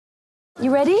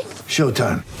You ready?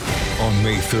 Showtime. On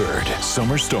May 3rd,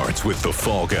 summer starts with The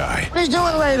Fall Guy. Let's do it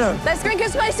later. Let's drink a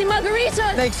spicy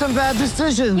margarita. Make some bad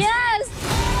decisions. Yes.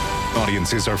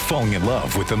 Audiences are falling in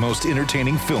love with the most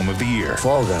entertaining film of the year.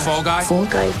 Fall Guy. Fall Guy? Fall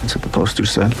Guy. That's what the poster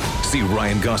said. See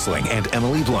Ryan Gosling and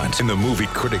Emily Blunt in the movie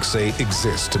critics say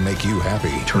exists to make you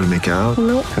happy. Trying to make it out?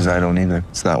 Nope. Because I don't either.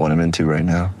 It's not what I'm into right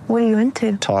now. What are you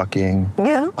into? Talking.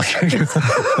 Yeah.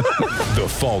 The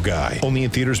Fall Guy. Only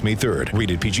in theaters May 3rd.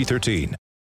 Rated PG-13.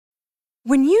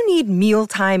 When you need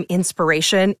mealtime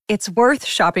inspiration, it's worth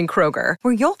shopping Kroger,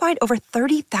 where you'll find over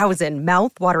 30,000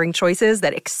 mouth-watering choices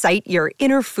that excite your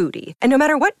inner foodie. And no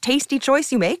matter what tasty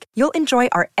choice you make, you'll enjoy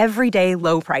our everyday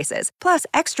low prices, plus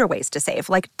extra ways to save,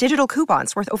 like digital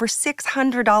coupons worth over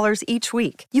 $600 each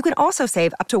week. You can also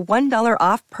save up to $1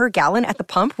 off per gallon at the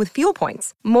pump with fuel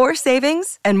points. More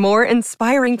savings and more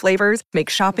inspiring flavors make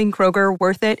shopping Kroger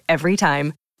worth it every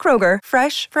time. Kroger,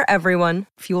 fresh for everyone.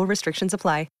 Fuel restrictions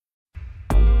apply.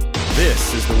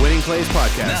 This is the Winning Plays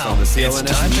Podcast Now, on the it's CLNS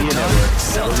time to Media talk Network.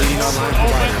 Celtics. The leading online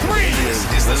provider.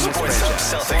 This is the Sports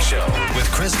Hub Celtics Show with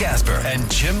Chris Gasper and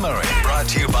Jim Murray. Brought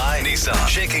to you by Nissan,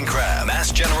 Shaking Crab,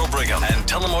 Mass General Brigham, and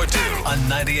Tullamore Dew on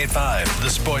 98.5 The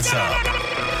Sports Hub.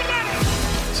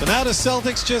 So now the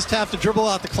Celtics just have to dribble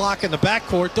out the clock in the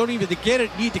backcourt. Don't even need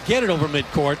to get it over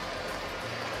midcourt.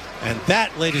 And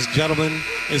that, ladies and gentlemen,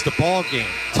 is the ball game.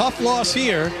 Tough loss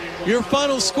here. Your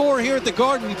final score here at the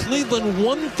Garden, Cleveland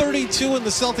 132 and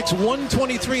the Celtics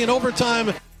 123 in overtime.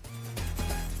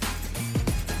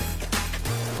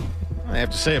 I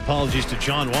have to say apologies to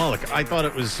John Wallach. I thought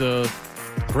it was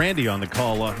Grandy on the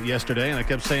call yesterday, and I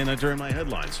kept saying that during my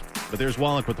headlines. But there's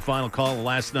Wallach with the final call of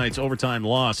last night's overtime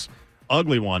loss.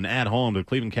 Ugly one at home to the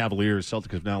Cleveland Cavaliers.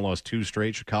 Celtics have now lost 2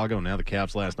 straight. Chicago, now the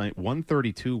Cavs last night.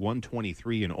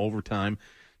 132-123 in overtime.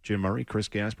 Jim Murray, Chris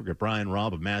Gasper, got Brian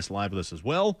Robb of Mass Live with us as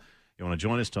well. You want to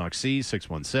join us, talk C,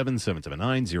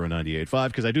 617-779-0985,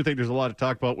 because I do think there's a lot to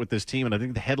talk about with this team, and I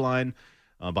think the headline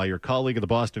by your colleague at the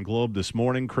Boston Globe this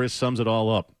morning, Chris, sums it all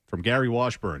up. From Gary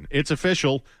Washburn, it's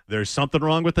official. There's something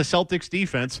wrong with the Celtics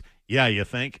defense. Yeah, you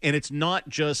think? And it's not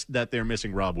just that they're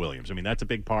missing Rob Williams. I mean, that's a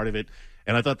big part of it.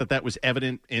 And I thought that was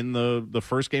evident in the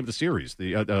first game of the series,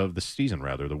 the season,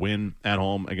 rather, the win at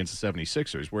home against the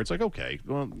 76ers, where it's like, okay,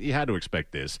 well, you had to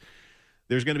expect this.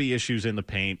 There's going to be issues in the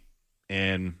paint,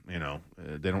 and,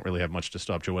 they don't really have much to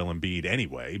stop Joel Embiid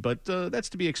anyway, but that's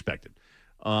to be expected.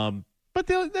 But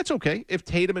that's okay. If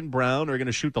Tatum and Brown are going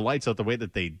to shoot the lights out the way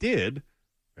that they did,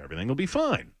 everything will be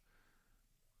fine.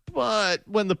 But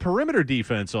when the perimeter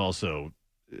defense also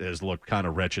has looked kind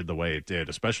of wretched the way it did,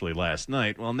 especially last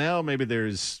night, well, now maybe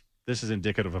this is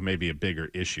indicative of maybe a bigger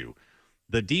issue.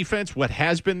 The defense, what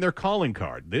has been their calling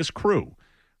card, this crew,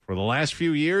 for the last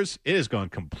few years, it has gone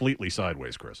completely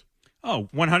sideways, Chris. Oh,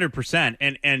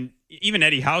 100%. And even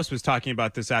Eddie House was talking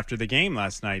about this after the game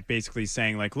last night, basically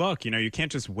saying, like, look, you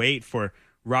can't just wait for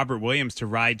Robert Williams to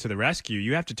ride to the rescue.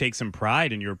 You have to take some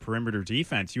pride in your perimeter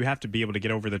defense. You have to be able to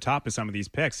get over the top of some of these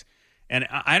picks. And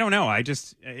I don't know.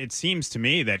 It seems to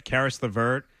me that Karis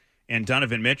LeVert and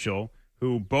Donovan Mitchell,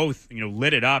 who both,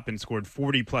 lit it up and scored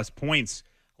 40-plus points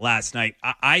last night,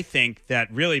 I think that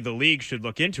really the league should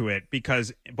look into it,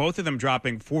 because both of them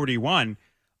dropping 41,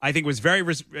 I think was very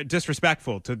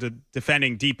disrespectful to the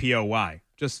defending DPOY.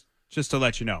 Just to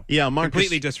let you know. Yeah,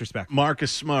 completely disrespectful.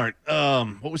 Marcus Smart.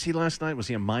 What was he last night? Was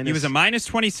he a minus? He was a minus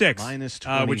 26. Minus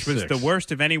 26. Which was the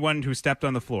worst of anyone who stepped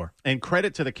on the floor. And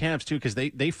credit to the Cavs, too, because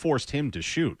they forced him to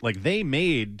shoot. Like, they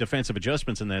made defensive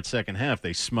adjustments in that second half.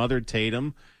 They smothered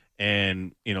Tatum,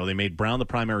 and, they made Brown the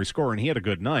primary scorer, and he had a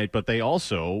good night, but they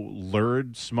also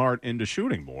lured Smart into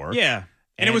shooting more. Yeah.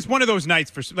 And it was one of those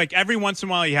nights like, every once in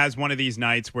a while he has one of these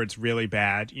nights where it's really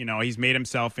bad. He's made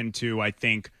himself into, I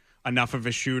think, enough of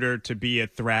a shooter to be a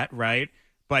threat, right?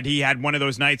 But he had one of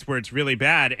those nights where it's really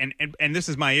bad, and this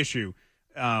is my issue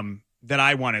that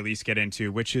I want to at least get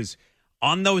into, which is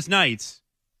on those nights,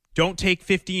 don't take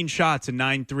 15 shots and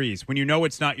 9 threes when you know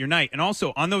it's not your night. And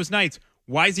also, on those nights,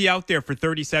 why is he out there for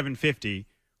 37-50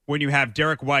 when you have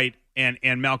Derek White and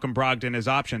Malcolm Brogdon as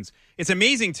options? It's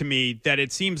amazing to me that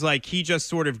it seems like he just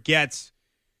sort of gets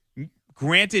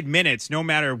granted minutes no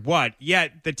matter what,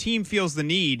 yet the team feels the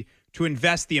need to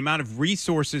invest the amount of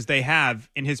resources they have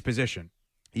in his position.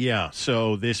 Yeah,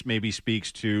 so this maybe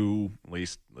speaks to, at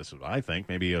least this is what I think,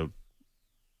 maybe a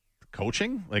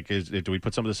coaching? Like, do we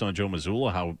put some of this on Joe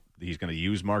Mazzulla, how he's going to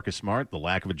use Marcus Smart, the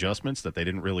lack of adjustments, that they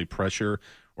didn't really pressure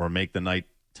or make the night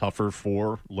tougher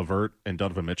for LeVert and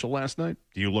Donovan Mitchell last night?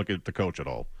 Do you look at the coach at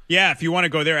all? Yeah, if you want to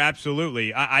go there,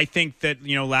 absolutely. I think that,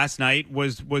 last night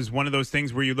was one of those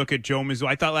things where you look at Joe Mazzulla.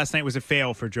 I thought last night was a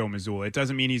fail for Joe Mazzulla. It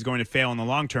doesn't mean he's going to fail in the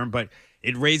long term, but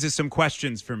it raises some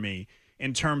questions for me.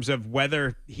 in terms of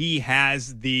whether he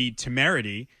has the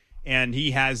temerity and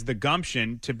he has the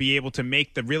gumption to be able to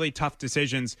make the really tough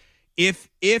decisions if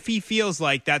he feels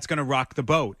like that's going to rock the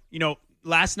boat. You know,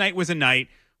 last night was a night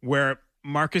where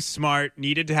Marcus Smart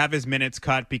needed to have his minutes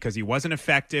cut because he wasn't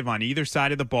effective on either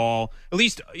side of the ball, at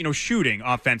least, you know, shooting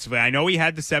offensively. I know he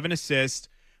had the 7 assists,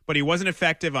 but he wasn't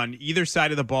effective on either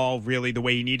side of the ball really the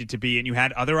way he needed to be, and you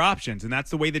had other options, and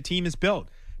that's the way the team is built,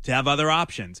 to have other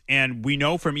options. And we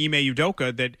know from Ime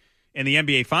Udoka that in the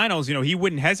NBA Finals, you know, he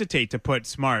wouldn't hesitate to put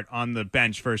Smart on the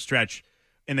bench for a stretch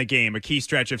in the game, a key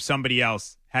stretch if somebody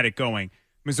else had it going.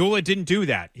 Mazzulla didn't do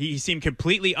that. He seemed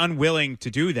completely unwilling to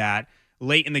do that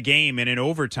late in the game and in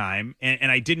overtime,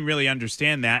 and I didn't really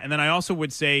understand that. And then I also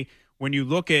would say when you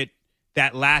look at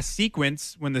that last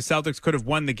sequence when the Celtics could have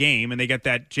won the game and they got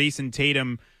that Jason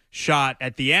Tatum shot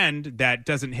at the end that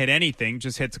doesn't hit anything,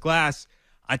 just hits glass,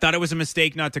 I thought it was a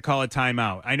mistake not to call a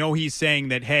timeout. I know he's saying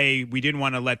that, hey, we didn't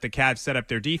want to let the Cavs set up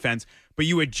their defense, but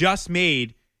you had just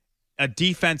made a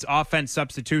defense-offense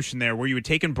substitution there where you had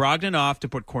taken Brogdon off to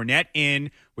put Kornet in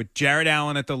with Jared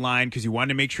Allen at the line because you wanted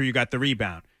to make sure you got the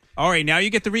rebound. All right, now you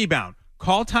get the rebound.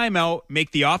 Call timeout,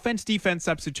 make the offense-defense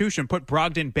substitution, put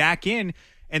Brogdon back in,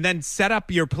 and then set up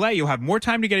your play. You'll have more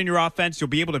time to get in your offense. You'll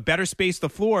be able to better space the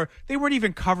floor. They weren't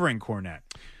even covering Kornet.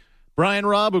 Brian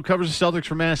Robb, who covers the Celtics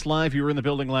for Mass Live, you were in the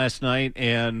building last night,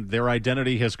 and their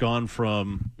identity has gone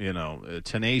from, you know,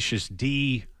 tenacious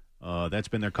D. That's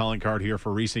been their calling card here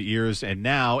for recent years. And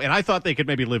now, and I thought they could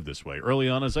maybe live this way. Early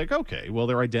on, I was like, okay, well,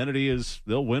 their identity is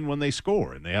they'll win when they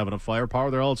score, and they have enough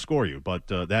firepower, they'll outscore you. But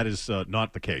that is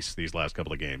not the case these last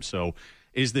couple of games. So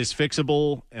is this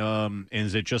fixable, and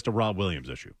is it just a Rob Williams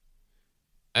issue?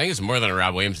 I think it's more than a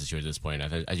Rob Williams issue at this point,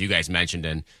 as you guys mentioned.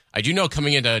 And I do know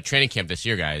coming into training camp this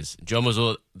year, guys, Joe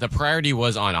Mazzulla, the priority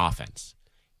was on offense.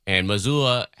 And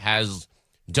Mazzulla has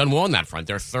done well on that front.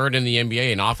 They're third in the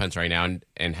NBA in offense right now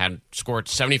and had scored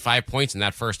 75 points in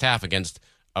that first half against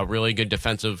a really good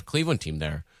defensive Cleveland team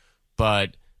there.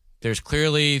 But there's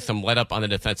clearly some let up on the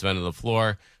defensive end of the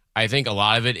floor. I think a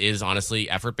lot of it is honestly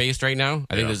effort-based right now.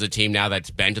 I think there's a team now that's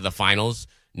been to the finals,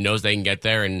 knows they can get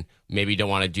there, and maybe don't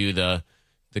want to do the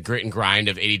grit and grind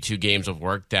of 82 games of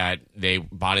work that they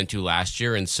bought into last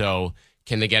year. And so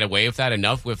can they get away with that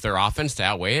enough with their offense to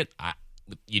outweigh it?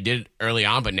 You did it early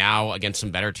on, but now against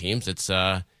some better teams, it's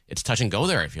touch and go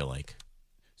there, I feel like.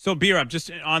 So, B-Rob, just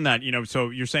on that, you know, so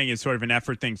you're saying it's sort of an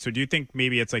effort thing. So do you think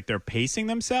maybe it's like they're pacing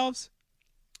themselves?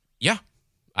 Yeah,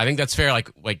 I think that's fair.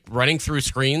 Like running through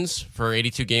screens for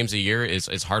 82 games a year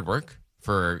is hard work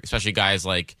for especially guys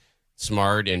like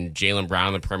Smart and Jaylen Brown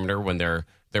on the perimeter when they're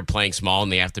playing small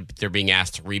and they're being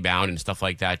asked to rebound and stuff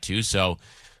like that too. So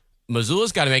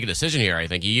Mazzulla's got to make a decision here. I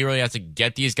think he really has to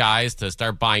get these guys to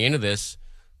start buying into this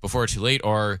before it's too late,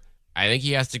 or I think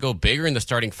he has to go bigger in the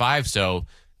starting five so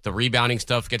the rebounding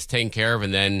stuff gets taken care of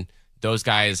and then those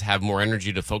guys have more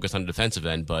energy to focus on the defensive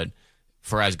end. But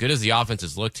for as good as the offense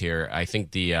has looked here, I think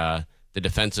the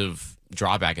defensive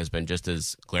drawback has been just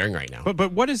as glaring right now.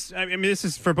 But what is, I mean, this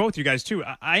is for both you guys too.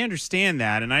 I understand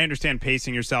that, and I understand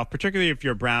pacing yourself, particularly if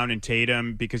you're Brown and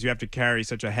Tatum, because you have to carry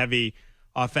such a heavy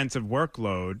offensive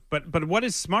workload. But what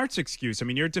is Smart's excuse? I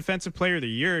mean, you're a defensive player of the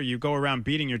year. You go around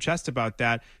beating your chest about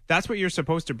that. That's what you're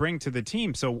supposed to bring to the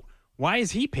team. So why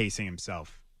is he pacing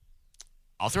himself?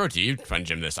 I'll throw it to you, friend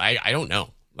Jim, this. I don't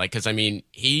know. Like, because, I mean,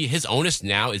 his onus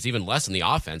now is even less in the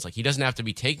offense. Like, he doesn't have to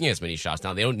be taking as many shots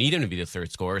now. They don't need him to be the third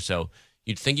scorer, so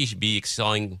you'd think he should be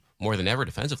excelling more than ever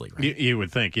defensively, right? You would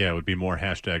think, yeah, it would be more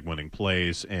hashtag winning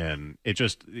plays. And it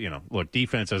just, you know, look,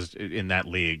 defense in that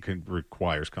league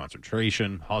requires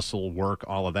concentration, hustle, work,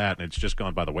 all of that. And it's just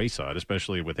gone by the wayside,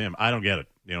 especially with him. I don't get it.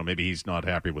 You know, maybe he's not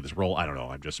happy with his role. I don't know.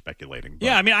 I'm just speculating.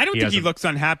 Yeah, I mean, I don't think he looks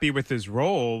unhappy with his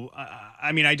role.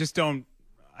 I mean, I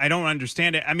don't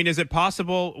understand it. I mean, is it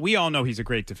possible? We all know he's a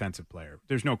great defensive player.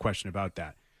 There's no question about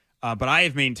that. But I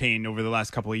have maintained over the last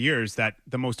couple of years that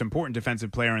the most important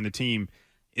defensive player on the team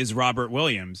is Robert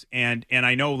Williams. And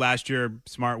I know last year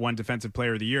Smart won Defensive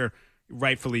Player of the Year,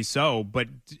 rightfully so. But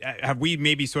have we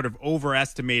maybe sort of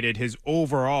overestimated his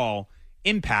overall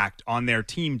impact on their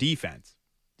team defense?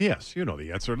 Yes, you know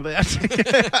the answer to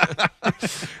that.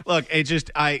 Look,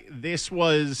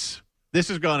 this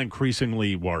has gone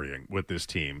increasingly worrying with this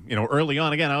team. You know, early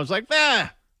on, again, I was like,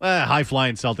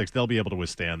 high-flying Celtics, they'll be able to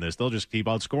withstand this. They'll just keep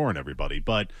outscoring everybody.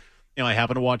 But, you know, I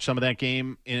happened to watch some of that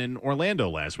game in Orlando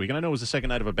last week, and I know it was the second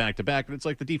night of a back-to-back, but it's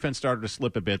like the defense started to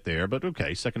slip a bit there. But,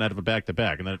 okay, second night of a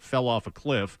back-to-back, and then it fell off a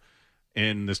cliff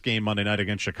in this game Monday night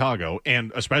against Chicago,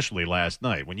 and especially last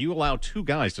night. When you allow two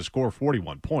guys to score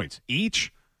 41 points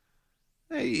each,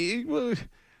 you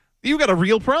got a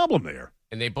real problem there.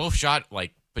 And they both shot,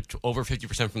 like, over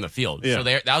 50% from the field. Yeah. So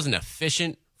that was an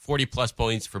efficient 40-plus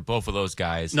points for both of those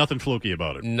guys. Nothing fluky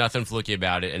about it. Nothing fluky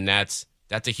about it, and that's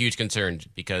a huge concern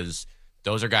because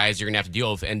those are guys you're going to have to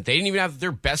deal with. And they didn't even have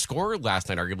their best scorer last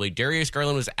night, arguably. Darius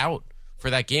Garland was out for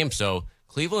that game, so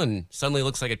Cleveland suddenly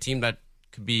looks like a team that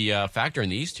could be a factor in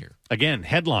the East here. Again,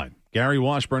 headline, Gary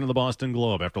Washburn of the Boston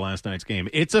Globe after last night's game.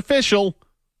 It's official.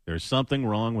 There's something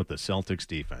wrong with the Celtics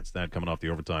defense. That coming off the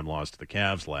overtime loss to the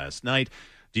Cavs last night.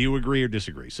 Do you agree or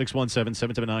disagree?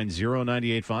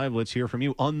 617-779-0985. Let's hear from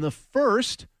you on the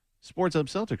first Sports Hub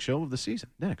Celtics show of the season.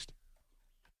 Next.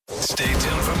 Stay tuned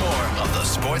for more of the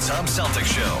Sports Hub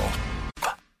Celtics Show.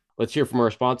 Let's hear from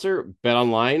our sponsor,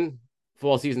 BetOnline.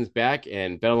 Football season's back,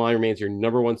 and BetOnline remains your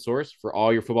number one source for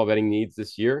all your football betting needs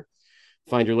this year.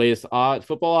 Find your latest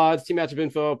football odds, team matchup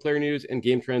info, player news, and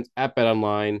game trends at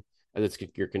BetOnline, as it's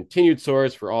your continued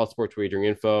source for all sports wagering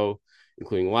info,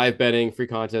 including live betting, free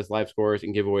contests, live scores,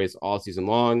 and giveaways all season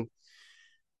long.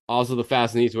 Also, the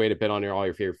fast and easy way to bet on all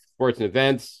your favorite sports and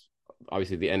events.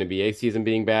 Obviously, the NBA season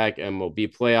being back,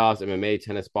 MLB playoffs, MMA,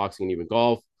 tennis, boxing, and even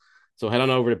golf. So head on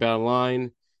over to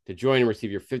BetOnline to join and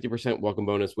receive your 50% welcome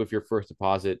bonus with your first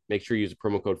deposit. Make sure you use the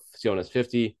promo code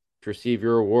CONUS50 to receive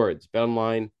your rewards.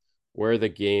 BetOnline, where the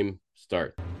game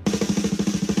starts.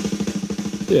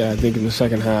 Yeah, I think in the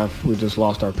second half, we just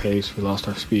lost our pace, we lost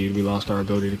our speed, we lost our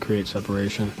ability to create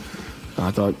separation.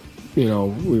 I thought, we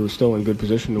were still in good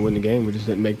position to win the game. We just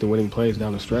didn't make the winning plays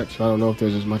down the stretch. So I don't know if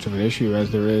there's as much of an issue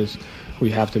as there is.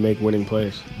 We have to make winning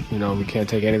plays. We can't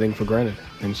take anything for granted.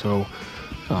 And so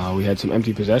we had some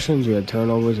empty possessions, we had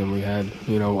turnovers, and we had,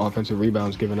 offensive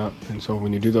rebounds given up. And so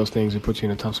when you do those things, it puts you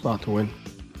in a tough spot to win.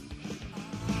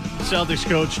 Celtics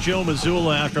coach Joe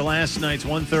Mazzulla, after last night's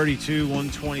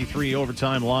 132-123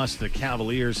 overtime loss to the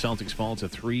Cavaliers, Celtics fall to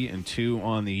 3-2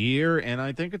 on the year, and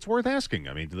I think it's worth asking.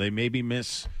 I mean, do they maybe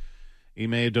miss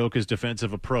Ime Udoka's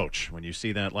defensive approach when you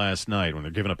see that last night when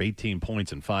they're giving up 18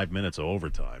 points in 5 minutes of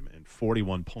overtime and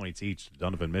 41 points each to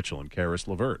Donovan Mitchell and Karis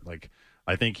LeVert?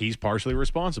 I think he's partially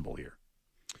responsible here.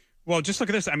 Well, just look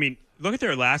at this. I mean, look at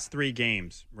their last 3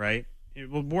 games, right?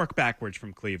 We'll work backwards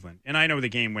from Cleveland. And I know the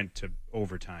game went to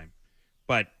overtime.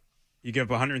 But you give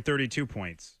up 132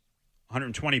 points,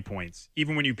 120 points.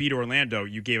 Even when you beat Orlando,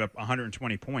 you gave up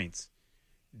 120 points.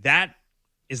 That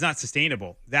is not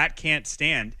sustainable. That can't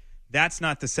stand. That's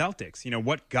not the Celtics.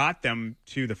 What got them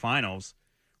to the finals,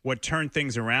 what turned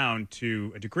things around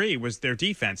to a degree was their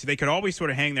defense. They could always sort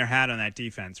of hang their hat on that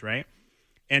defense, right?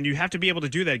 And you have to be able to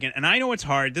do that again. And I know it's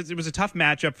hard. It was a tough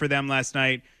matchup for them last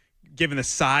night, given the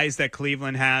size that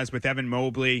Cleveland has with Evan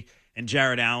Mobley and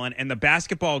Jared Allen. And the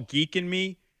basketball geek in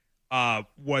me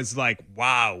was like,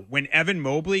 wow. When Evan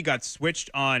Mobley got switched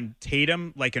on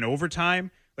Tatum in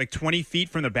overtime, 20 feet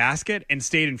from the basket and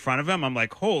stayed in front of him, I'm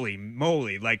like, holy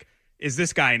moly. Is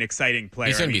this guy an exciting player?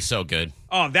 He's going to be so good.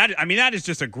 Oh, that is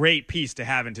just a great piece to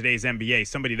have in today's NBA.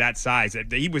 Somebody that size,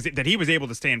 that he was able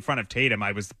to stay in front of Tatum,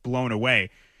 I was blown away.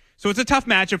 So it's a tough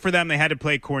matchup for them. They had to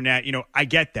play Kornet. I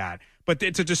get that. But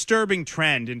it's a disturbing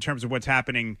trend in terms of what's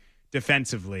happening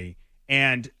defensively.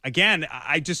 And again,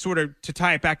 I just sort of, to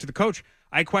tie it back to the coach,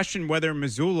 I question whether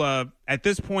Mazzulla, at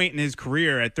this point in his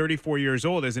career, at 34 years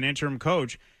old as an interim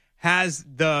coach, has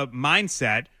the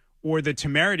mindset or the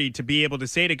temerity to be able to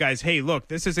say to guys, hey, look,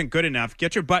 this isn't good enough.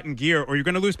 Get your butt in gear or you're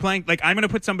going to lose playing. I'm going to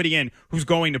put somebody in who's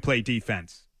going to play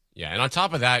defense. Yeah, and on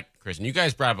top of that, Chris, and you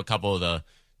guys brought up a couple of the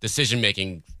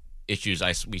decision-making issues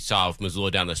we saw with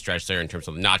Mazzulla down the stretch there in terms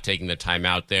of not taking the time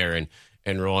out there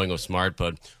and rolling with Smart.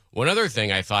 But one other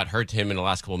thing I thought hurt him in the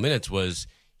last couple of minutes was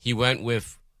he went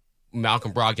with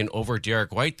Malcolm Brogdon over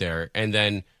Derek White there, and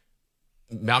then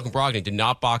Malcolm Brogdon did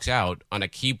not box out on a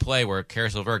key play where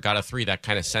Karis LeVert got a 3 that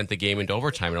kind of sent the game into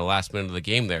overtime in the last minute of the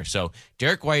game there. So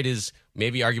Derek White is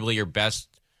maybe arguably your best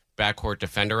backcourt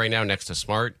defender right now next to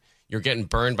Smart. You're getting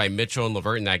burned by Mitchell and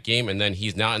LeVert in that game, and then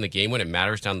he's not in the game when it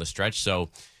matters down the stretch. So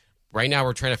right now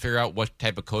we're trying to figure out what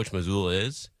type of coach Mazzulla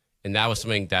is, and that was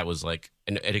something that was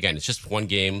and again, it's just one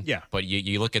game. Yeah. But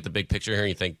you look at the big picture here and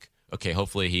you think, okay,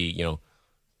 hopefully he,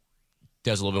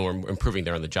 does a little bit more improving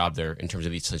there on the job there in terms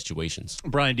of these situations.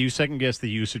 Brian, do you second-guess the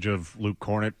usage of Luke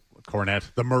Cornett,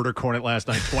 the murder Cornett last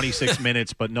night, 26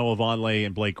 minutes, but Noah Vonleh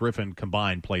and Blake Griffin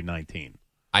combined played 19?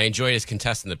 I enjoyed his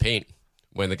contest in the paint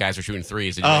when the guys were shooting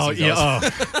threes. And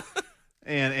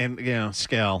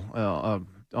Scal,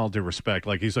 all due respect,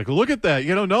 he's like, look at that,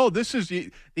 no, this is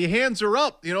the hands are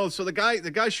up, so the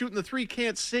guy shooting the 3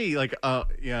 can't see.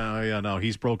 No,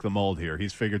 he's broke the mold here.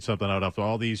 He's figured something out after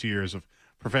all these years of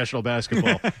professional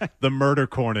basketball. The murder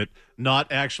Cornet,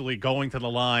 not actually going to the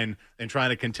line and trying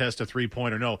to contest a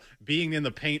 3-pointer. No, being in the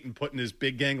paint and putting his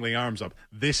big gangly arms up.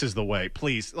 This is the way.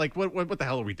 Please, what the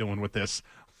hell are we doing with this?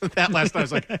 that last night. I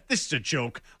was like, this is a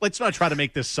joke. Let's not try to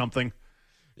make this something.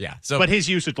 Yeah. So, but his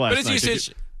usage last night. But his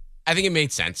usage, I think it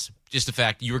made sense. Just the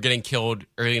fact you were getting killed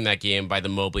early in that game by the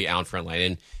Mobley Allen front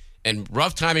line. And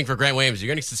rough timing for Grant Williams. You're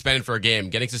getting suspended for a game.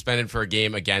 Getting suspended for a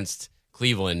game against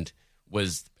Cleveland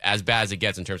was as bad as it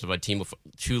gets in terms of a team with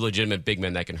two legitimate big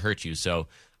men that can hurt you. So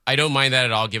I don't mind that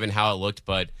at all, given how it looked.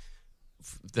 But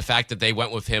the fact that they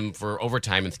went with him for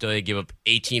overtime and still they give up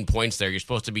 18 points there, you're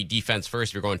supposed to be defense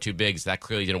first if you're going two bigs. That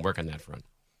clearly didn't work on that front.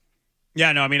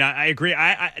 Yeah, no, I mean, I agree.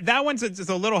 That one's it's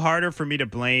a little harder for me to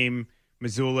blame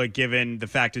Missoula, given the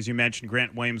fact, as you mentioned,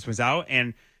 Grant Williams was out.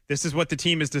 And this is what the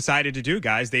team has decided to do,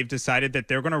 guys. They've decided that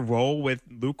they're going to roll with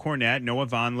Luke Cornett, Noah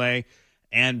Vonleh,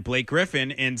 and Blake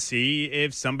Griffin and see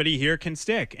if somebody here can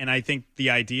stick. And I think the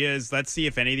idea is let's see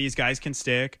if any of these guys can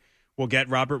stick. We'll get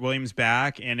Robert Williams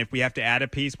back, and if we have to add a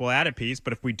piece, we'll add a piece.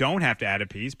 But if we don't have to add a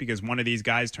piece because one of these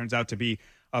guys turns out to be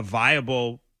a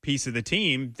viable piece of the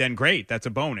team, then great. That's a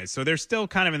bonus. So they're still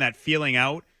kind of in that feeling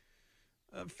out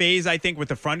phase, I think, with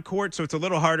the front court. So it's a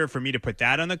little harder for me to put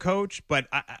that on the coach. But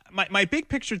my big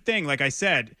picture thing, like I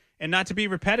said, and not to be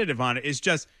repetitive on it, is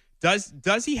just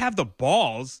does he have the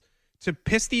balls to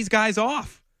piss these guys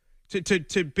off?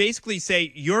 To basically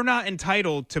say, you're not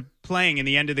entitled to playing in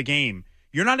the end of the game.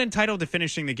 You're not entitled to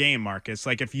finishing the game, Marcus.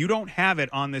 Like, if you don't have it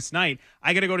on this night,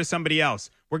 I got to go to somebody else.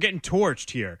 We're getting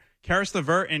torched here. Karis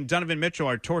LeVert and Donovan Mitchell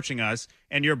are torching us,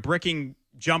 and you're bricking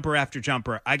jumper after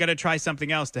jumper. I got to try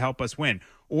something else to help us win.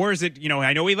 Or is it,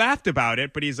 I know he laughed about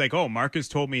it, but he's like, oh, Marcus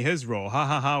told me his role. Ha,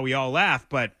 ha, ha. We all laugh,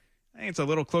 but I think it's a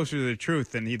little closer to the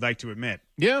truth than he'd like to admit.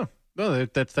 Yeah. No,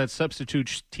 that's that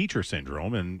substitute teacher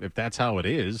syndrome, and if that's how it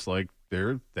is, like,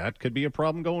 that could be a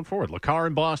problem going forward. Lakar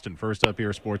in Boston, first up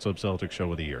here, Sports Hub Celtics Show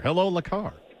of the Year. Hello,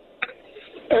 Lakar.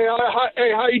 Hey,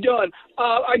 how you doing?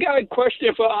 I got a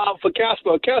question for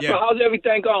Casper. Casper, Yeah. How's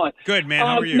everything going? Good, man.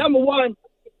 How are you? Number one,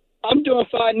 I'm doing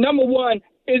fine. Number one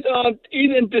is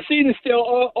even the season's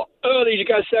still early. You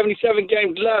got 77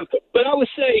 games left, but I would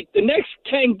say the next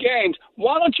 10 games.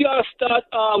 Why don't you start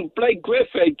Blake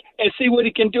Griffin and see what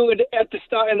he can do at the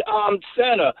starting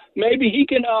center? Maybe he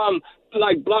can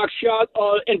block shots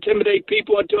or intimidate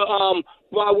people until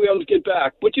Rob Williams get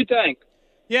back. What you think?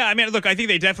 Yeah, I mean, look, I think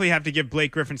they definitely have to give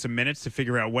Blake Griffin some minutes to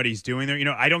figure out what he's doing there.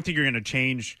 I don't think you're going to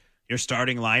change your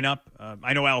starting lineup.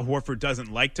 I know Al Horford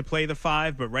doesn't like to play the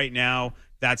 5, but right now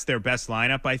that's their best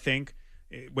lineup, I think,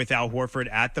 with Al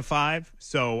Horford at the 5.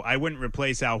 So I wouldn't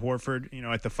replace Al Horford,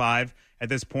 at the 5 at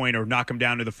this point, or knock him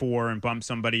down to the 4 and bump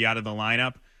somebody out of the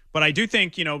lineup. But I do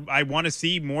think, I want to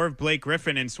see more of Blake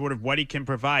Griffin and sort of what he can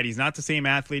provide. He's not the same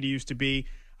athlete he used to be.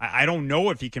 I don't know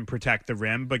if he can protect the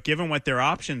rim, but given what their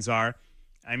options are,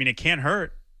 I mean, it can't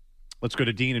hurt. Let's go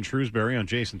to Dean in Shrewsbury on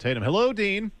Jason Tatum. Hello,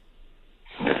 Dean.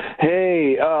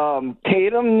 Hey,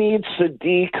 Tatum needs to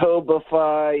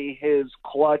decodify his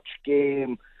clutch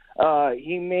game.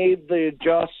 He made the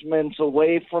adjustments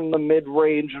away from the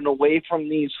mid-range and away from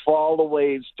these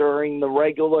fallaways during the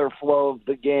regular flow of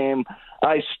the game.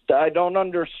 I don't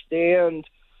understand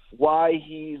why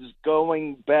he's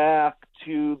going back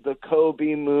to the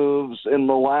Kobe moves in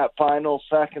the final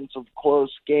seconds of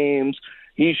close games.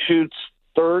 He shoots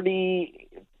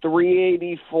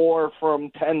 384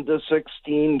 from 10 to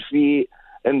 16 feet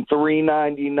and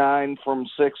 399 from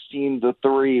 16 to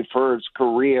 3 for his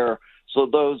career. So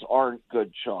those aren't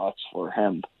good shots for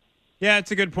him. Yeah,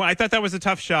 it's a good point. I thought that was a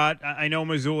tough shot. I know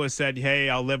Missoula said, hey,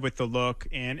 I'll live with the look.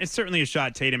 And it's certainly a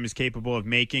shot Tatum is capable of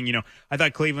making. I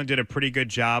thought Cleveland did a pretty good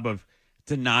job of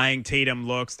denying Tatum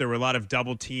looks. There were a lot of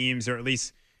double teams, or at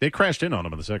least they crashed in on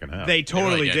him in the second half. They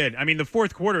totally really did. did. I mean, the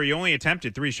fourth quarter, he only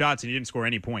attempted 3 shots and he didn't score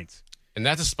any points. And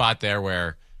that's a spot there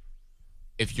where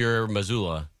if you're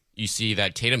Missoula, you see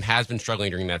that Tatum has been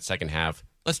struggling during that second half.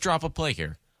 Let's drop a play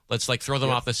here. Let's throw them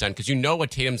off the scent, because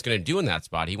what Tatum's going to do in that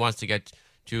spot. He wants to get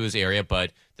to his area,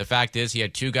 but the fact is he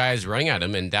had 2 guys running at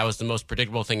him, and that was the most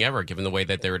predictable thing ever, given the way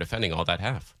that they were defending all that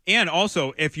half. And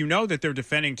also, if you know that they're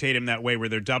defending Tatum that way, where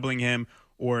they're doubling him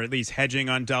or at least hedging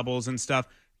on doubles and stuff,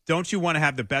 don't you want to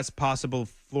have the best possible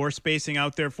floor spacing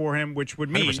out there for him, which would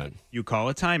mean 100%. You call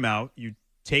a timeout, you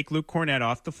take Luke Cornett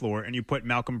off the floor, and you put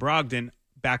Malcolm Brogdon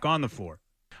back on the floor.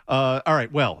 All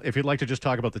right, well, if you'd like to just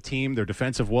talk about the team, their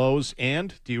defensive woes,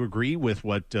 and do you agree with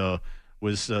what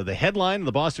was the headline in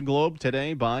the Boston Globe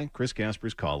today by Chris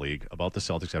Gasper's colleague about the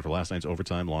Celtics after last night's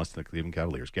overtime loss to the Cleveland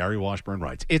Cavaliers? Gary Washburn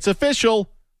writes, it's official.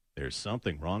 There's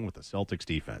something wrong with the Celtics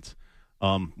defense.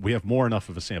 We have more enough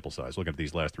of a sample size looking at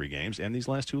these last 3 games and these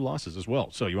last 2 losses as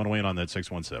well. So you want to weigh in on that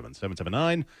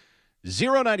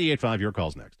 617-779-0985. Your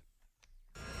call's next.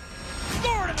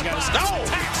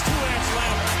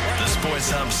 The Sports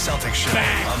Hub Celtics Show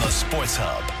on the Sports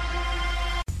Hub.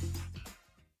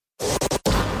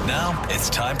 Now it's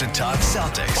time to talk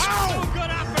Celtics. Wow! Good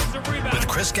offensive rebound. With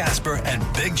Chris Gasper and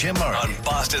Big Jim Murray on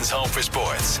Boston's Home for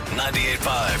Sports,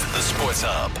 98.5 The Sports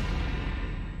Hub.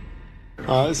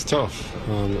 It's tough.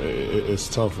 It's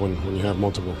tough when you have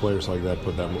multiple players like that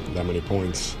put that many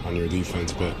points on your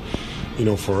defense. But,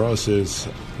 for us is,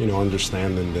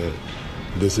 understanding that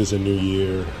this is a new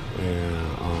year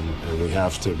and we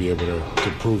have to be able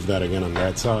to prove that again on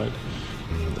that side.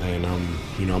 And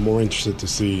I'm more interested to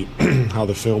see how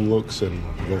the film looks and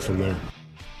go from there.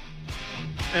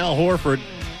 Al Horford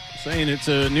saying it's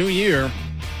a new year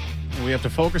and we have to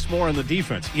focus more on the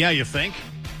defense. Yeah, you think?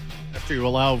 After you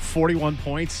allow 41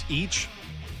 points each,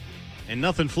 and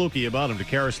nothing fluky about him to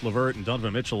Karis LeVert and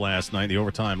Donovan Mitchell last night, the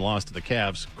overtime loss to the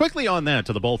Cavs. Quickly on that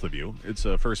to the both of you. It's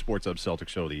a first Sports Hub Celtics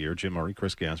show of the year. Jim Murray,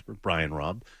 Chris Gasper, Brian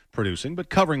Robb producing, but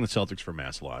covering the Celtics for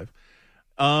Mass Live.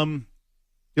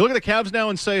 You look at the Cavs now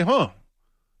and say,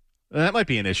 that might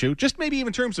be an issue. Just maybe even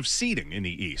in terms of seeding in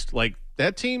the East. Like,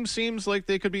 that team seems like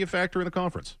they could be a factor in the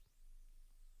conference.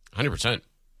 100%.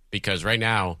 Because right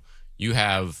now you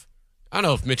have, I don't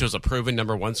know if Mitchell's a proven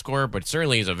number one scorer, but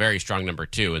certainly he's a very strong number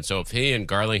two. And so if he and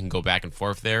Garland can go back and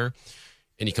forth there,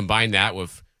 and you combine that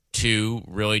with two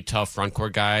really tough front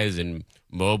court guys and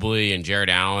Mobley and Jared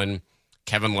Allen,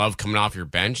 Kevin Love coming off your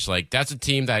bench, like that's a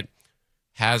team that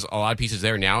has a lot of pieces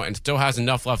there now and still has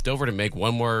enough left over to make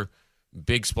one more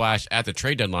big splash at the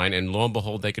trade deadline. And lo and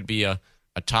behold, they could be a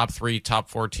top 3, top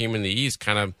 4 team in the East,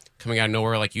 kind of coming out of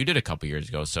nowhere like you did a couple years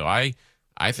ago. So I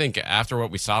think after what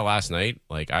we saw last night,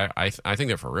 like I think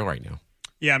they're for real right now.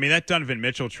 Yeah, I mean, that Donovan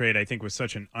Mitchell trade, I think, was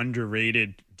such an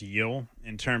underrated deal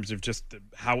in terms of just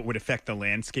how it would affect the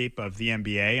landscape of the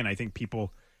NBA. And I think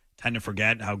people tend to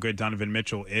forget how good Donovan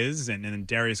Mitchell is. And then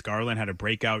Darius Garland had a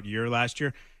breakout year last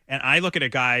year. And I look at a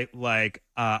guy like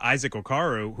Isaac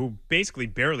Okoro, who basically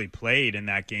barely played in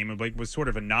that game and was sort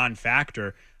of a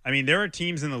non-factor. I mean, there are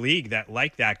teams in the league that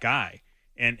like that guy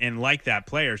and like that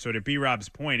player. So to B-Rob's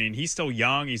point, and he's still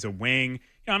young, he's a wing.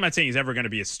 I'm not saying he's ever going to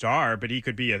be a star, but he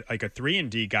could be like a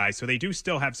 3-and-D guy. So they do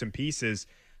still have some pieces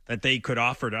that they could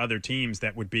offer to other teams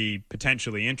that would be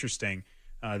potentially interesting.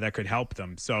 That could help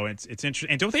them. So it's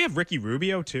interesting. And don't they have Ricky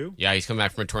Rubio too? Yeah, he's coming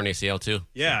back from a torn ACL too.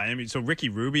 Yeah, I mean, so Ricky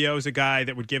Rubio is a guy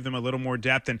that would give them a little more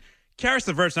depth. And Karis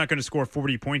LeVert's not going to score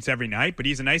 40 points every night, but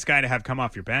he's a nice guy to have come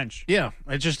off your bench. Yeah,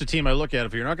 it's just a team I look at.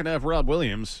 If you're not going to have Rob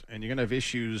Williams and you're going to have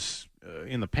issues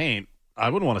in the paint,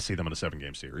 I wouldn't want to see them in a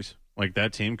 7-game series. Like,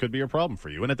 that team could be a problem for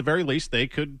you. And at the very least, they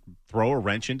could throw a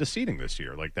wrench into seeding this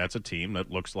year. Like, that's a team that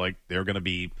looks like they're going to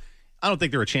be – I don't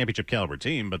think they're a championship caliber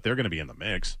team, but they're going to be in the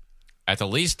mix. At the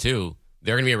least, too,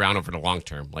 they're going to be around over the long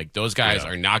term. Like, those guys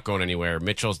are not going anywhere.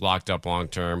 Mitchell's locked up long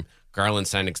term. Garland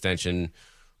signed an extension.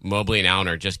 Mobley and Allen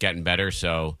are just getting better.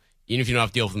 So even if you don't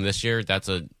have to deal with them this year, that's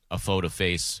a foe to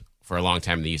face for a long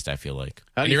time in the East, I feel like.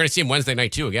 And you're going to see them Wednesday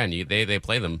night, too, again. They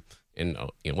play them in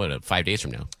 5 days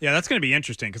from now. Yeah, that's going to be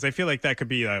interesting because I feel like that could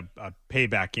be a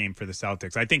payback game for the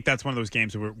Celtics. I think that's one of those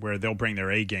games where they'll bring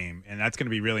their A game, and that's going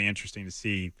to be really interesting to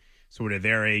see sort of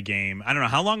their A game. I don't know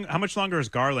how much longer is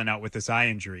Garland out with this eye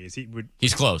injury?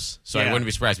 He's close, so I wouldn't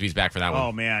be surprised if he's back for that one.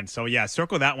 Oh man, so yeah,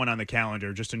 circle that one on the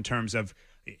calendar. Just in terms of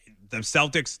the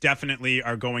Celtics, definitely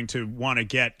are going to want to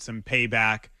get some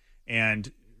payback,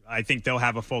 and I think they'll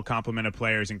have a full complement of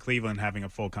players, and Cleveland having a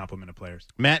full complement of players.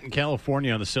 Matt in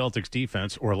California on the Celtics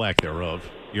defense, or lack thereof.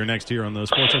 You're next here on the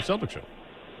Sports Hub Celtics Show.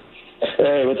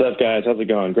 Hey, what's up, guys? How's it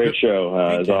going? Great show,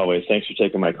 as always. Thanks for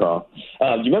taking my call.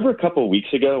 Do you remember a couple of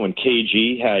weeks ago when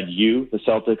KG had the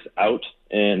Celtics, out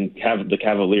and have the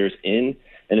Cavaliers in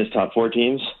his top 4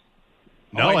 teams?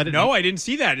 No, I didn't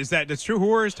see that. That's true?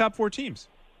 Who are his top 4 teams?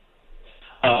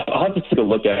 I'll have to take a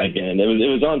look at it again. It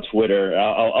was on Twitter.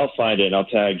 I'll find it and I'll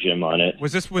tag Jim on it.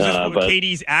 Was this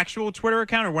KD's actual Twitter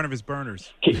account or one of his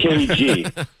burners?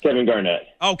 KG, Kevin Garnett.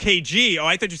 Oh, KG. Oh,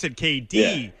 I thought you said KD.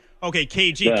 Yeah. Okay,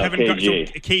 KG. Yeah, Kevin KG.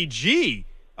 So KG.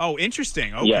 Oh,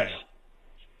 interesting. Okay.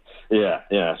 Yes.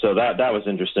 Yeah. So that was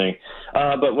interesting.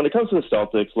 But when it comes to the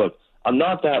Celtics, look, I'm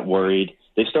not that worried.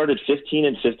 They started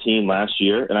 15-15 last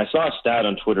year, and I saw a stat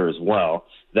on Twitter as well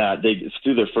that they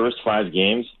through their first 5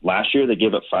 games last year they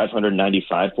gave up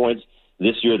 595 points.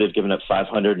 This year they've given up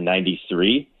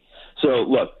 593. So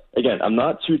look, again, I'm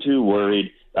not too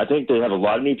worried. I think they have a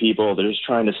lot of new people. They're just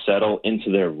trying to settle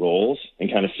into their roles and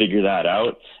kind of figure that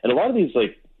out. And a lot of these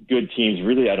good teams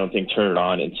really, I don't think, turn it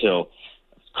on until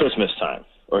Christmas time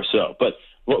or so. But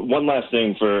one last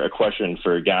thing for a question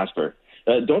for Gasper.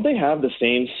 Don't they have the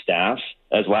same staff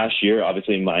as last year,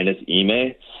 obviously minus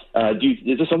Ime?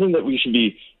 Is this something that we should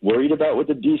be worried about with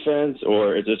the defense,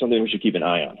 or is there something we should keep an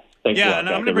eye on? Thanks a lot, and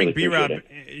I'm going to bring B-Rob.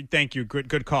 Thank you.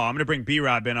 Good call. I'm going to bring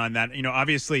B-Rob in on that.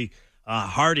 Obviously,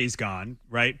 Hardy's gone,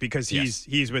 right? Because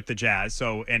he's with the Jazz.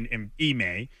 So and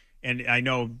Ime, and I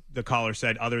know the caller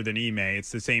said other than Ime,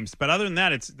 it's the same. But other than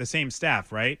that, it's the same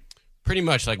staff, right? Pretty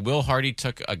much. Like Will Hardy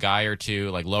took a guy or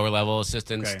two, like lower level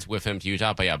assistants with him to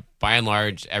Utah. But yeah, by and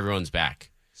large, everyone's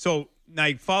back. So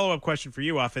my follow-up question for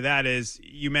you off of that is,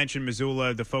 you mentioned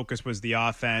Mazzulla, the focus was the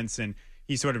offense, and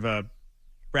he's sort of a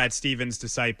Brad Stevens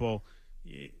disciple.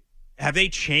 Have they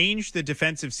changed the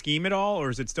defensive scheme at all, or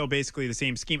is it still basically the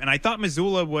same scheme? And I thought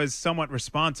Mazzulla was somewhat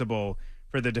responsible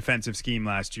for the defensive scheme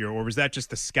last year, or was that just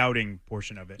the scouting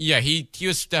portion of it? Yeah, he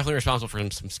was definitely responsible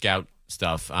for some scout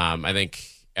stuff. I think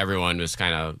everyone was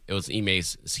it was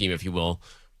Ime's scheme, if you will,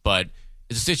 but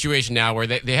it's a situation now where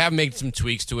they have made some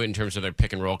tweaks to it in terms of their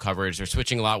pick and roll coverage. They're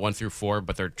switching a lot 1 through 4,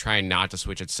 but they're trying not to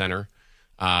switch at center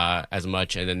as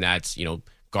much. And then that's,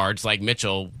 guards like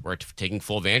Mitchell were taking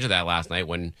full advantage of that last night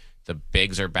when the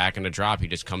bigs are back in the drop. He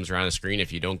just comes around the screen.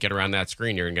 If you don't get around that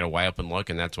screen, you're going to get a wide open look,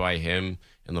 and that's why him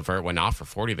and LeVert went off for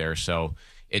 40 there. So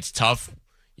it's tough.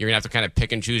 You're going to have to kind of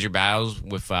pick and choose your battles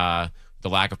with the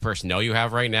lack of personnel you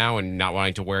have right now and not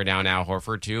wanting to wear down Al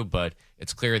Horford too, but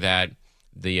it's clear that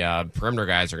the perimeter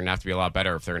guys are going to have to be a lot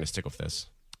better if they're going to stick with this.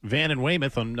 Van and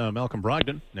Weymouth on Malcolm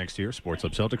Brogdon next year, Sports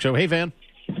Hub Celtics Show. Hey, Van.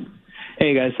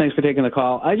 Hey, guys. Thanks for taking the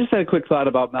call. I just had a quick thought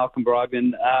about Malcolm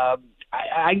Brogdon.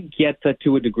 I get that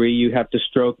to a degree you have to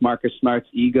stroke Marcus Smart's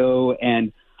ego,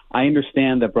 and I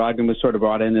understand that Brogdon was sort of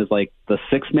brought in as like the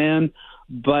sixth man,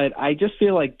 but I just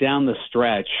feel like down the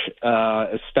stretch,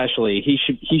 especially,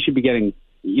 he should be getting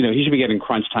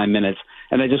crunch time minutes,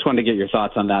 and I just wanted to get your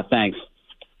thoughts on that. Thanks.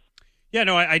 Yeah,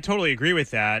 no, I totally agree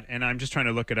with that, and I'm just trying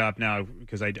to look it up now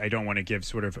because I don't want to give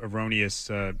sort of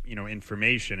erroneous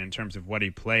information in terms of what he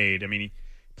played. I mean, he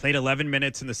played 11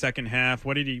 minutes in the second half.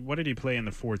 What did he play in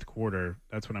the fourth quarter?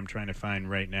 That's what I'm trying to find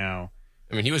right now.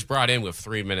 I mean, he was brought in with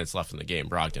 3 minutes left in the game,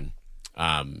 Brogdon,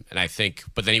 and I think,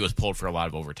 but then he was pulled for a lot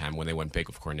of overtime when they went big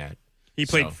with Cornette. He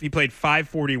played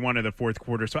 5:41 of the fourth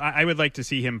quarter, so I would like to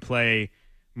see him play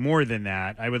more than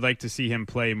that. I would like to see him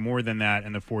play more than that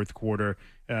in the fourth quarter.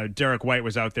 Derek White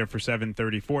was out there for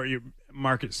 7:34.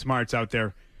 Marcus Smart's out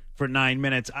there for 9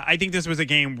 minutes. I think this was a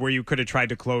game where you could have tried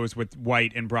to close with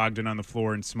White and Brogdon on the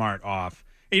floor and Smart off.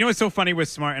 And you know what's so funny with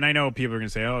Smart, and I know people are going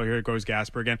to say, oh, here it goes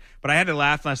Gasper again, but I had to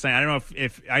laugh last night. I don't know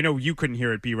if I know you couldn't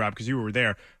hear it, B-Rob, because you were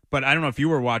there, but I don't know if you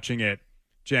were watching it,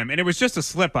 Jim, and it was just a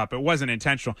slip-up. It wasn't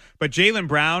intentional. But Jaylen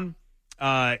Brown,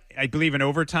 I believe in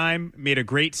overtime, made a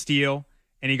great steal,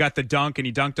 and he got the dunk, and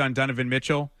he dunked on Donovan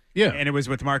Mitchell. Yeah. And it was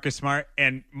with Marcus Smart.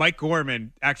 And Mike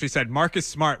Gorman actually said Marcus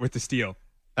Smart with the steal.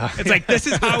 It's like, this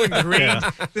is how ingrained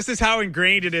this is how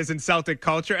ingrained it is in Celtic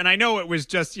culture. And I know it was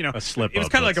just, a slip. It was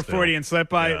kind of like a Freudian slip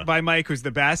by Mike, who's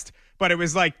the best. But it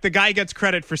was like the guy gets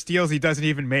credit for steals he doesn't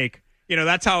even make.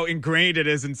 That's how ingrained it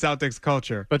is in Celtics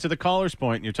culture. But to the caller's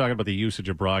point, you're talking about the usage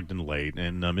of Brogdon late,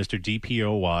 and Mr.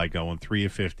 DPOY going 3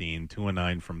 of 15, 2 of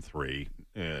 9 from 3.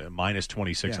 Minus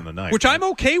 26 in the night. Which I'm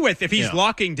okay with if he's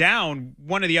locking down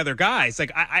one of the other guys.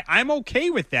 Like, I'm okay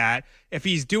with that if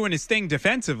he's doing his thing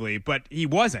defensively, but he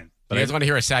wasn't. But you guys want to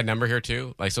hear a sad number here,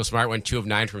 too? Like, so Smart went 2 of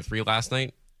 9 from 3 last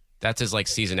night. That's his,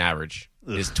 season average.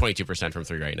 Is 22% from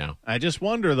 3 right now. I just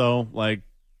wonder, though,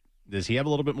 does he have a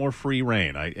little bit more free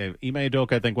reign? Ime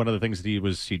Udoka, I think one of the things that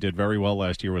he did very well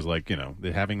last year was,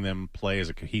 having them play as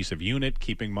a cohesive unit,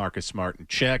 keeping Marcus Smart in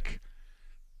check.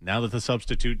 Now that the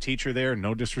substitute teacher there,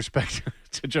 no disrespect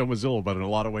to Joe Mazzulla, but in a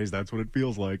lot of ways that's what it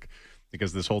feels like,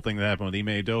 because this whole thing that happened with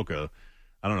Ime Udoka,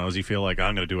 I don't know, does he feel like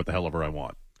I'm going to do what the hell ever I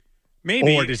want?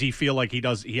 Maybe. Or does he feel like he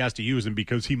has to use him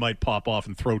because he might pop off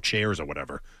and throw chairs or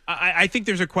whatever? I think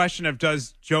there's a question of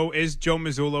is Joe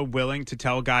Mazzulla willing to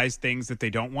tell guys things that they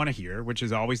don't want to hear, which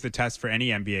is always the test for any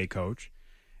NBA coach.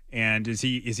 And is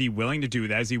he willing to do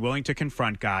that? Is he willing to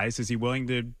confront guys? Is he willing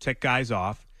to tick guys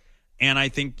off? And I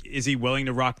think, is he willing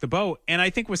to rock the boat? And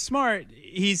I think with Smart,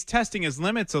 he's testing his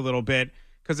limits a little bit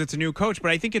because it's a new coach.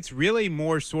 But I think it's really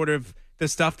more sort of the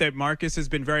stuff that Marcus has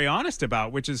been very honest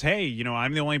about, which is, hey,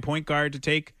 I'm the only point guard to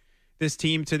take this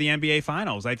team to the NBA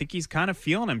Finals. I think he's kind of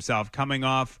feeling himself coming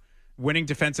off winning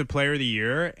Defensive Player of the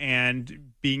Year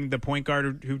and being the point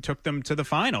guard who took them to the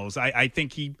Finals. I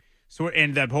think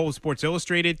and that whole Sports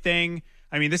Illustrated thing,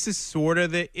 I mean, this is sort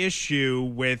of the issue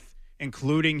with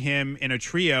including him in a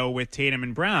trio with Tatum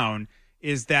and Brown,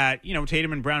 is that,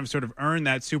 Tatum and Brown have sort of earned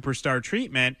that superstar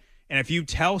treatment. And if you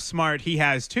tell Smart he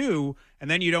has too, and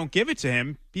then you don't give it to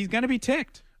him, he's going to be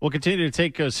ticked. We'll continue to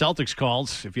take Celtics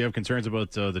calls if you have concerns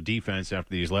about the defense after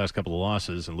these last couple of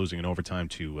losses and losing in overtime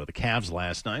to the Cavs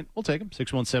last night. We'll take them.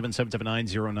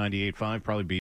 617-779-0985. Probably be